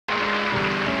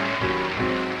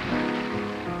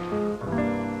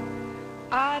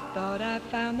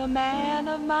found the man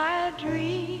of my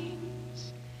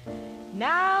dreams.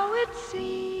 Now it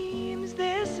seems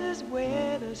this is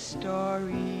where the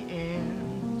story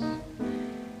ends.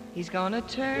 He's gonna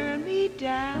turn me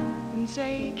down and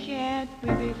say, can't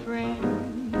we be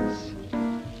friends?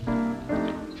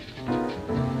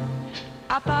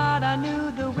 I thought I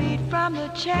knew the wheat from the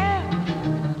chaff.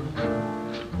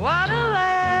 What a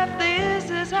laugh, this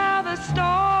is how the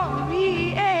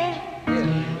story ends.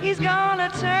 He's gonna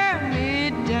turn me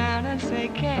down and say,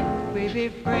 can't we be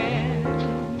friends?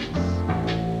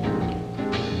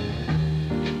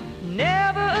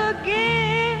 Never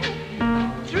again,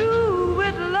 through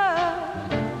with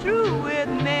love, through with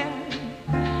men.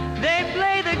 They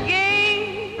play the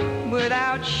game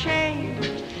without shame,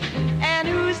 and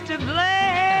who's to blame?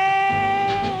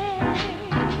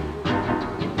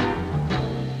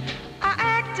 I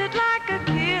acted like a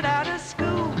kid out of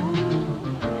school.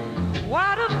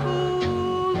 What a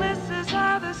fool, this is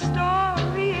how the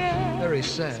story ends. Very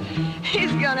sad.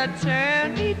 He's gonna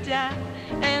turn me down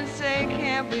and say,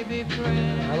 can't we be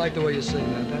friends? I like the way you sing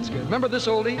that. That's good. Remember this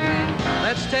oldie?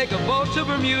 Let's take a boat to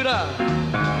Bermuda.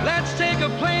 Let's take a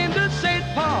plane to St.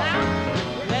 Paul.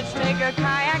 Let's take a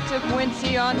kayak to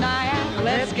Quincy or Niagara.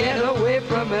 Let's get away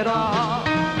from it all.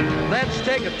 Let's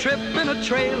take a trip in a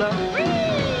trailer.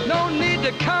 No need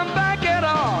to come back at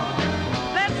all.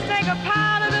 Let's take a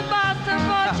pilot to Boston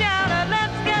for chowder.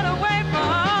 Let's get away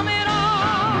from it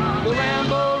all. We'll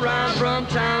ramble around from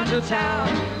town to town.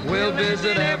 We'll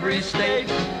visit every state.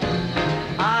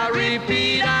 I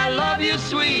repeat, I love you,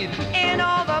 sweet. In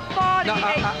all the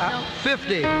 48.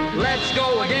 50. Let's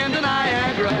go again to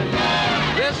Niagara.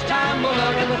 This time we'll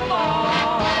look at the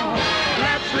fall.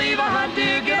 Let's leave our hut,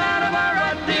 dear, get out of our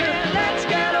rut, dear.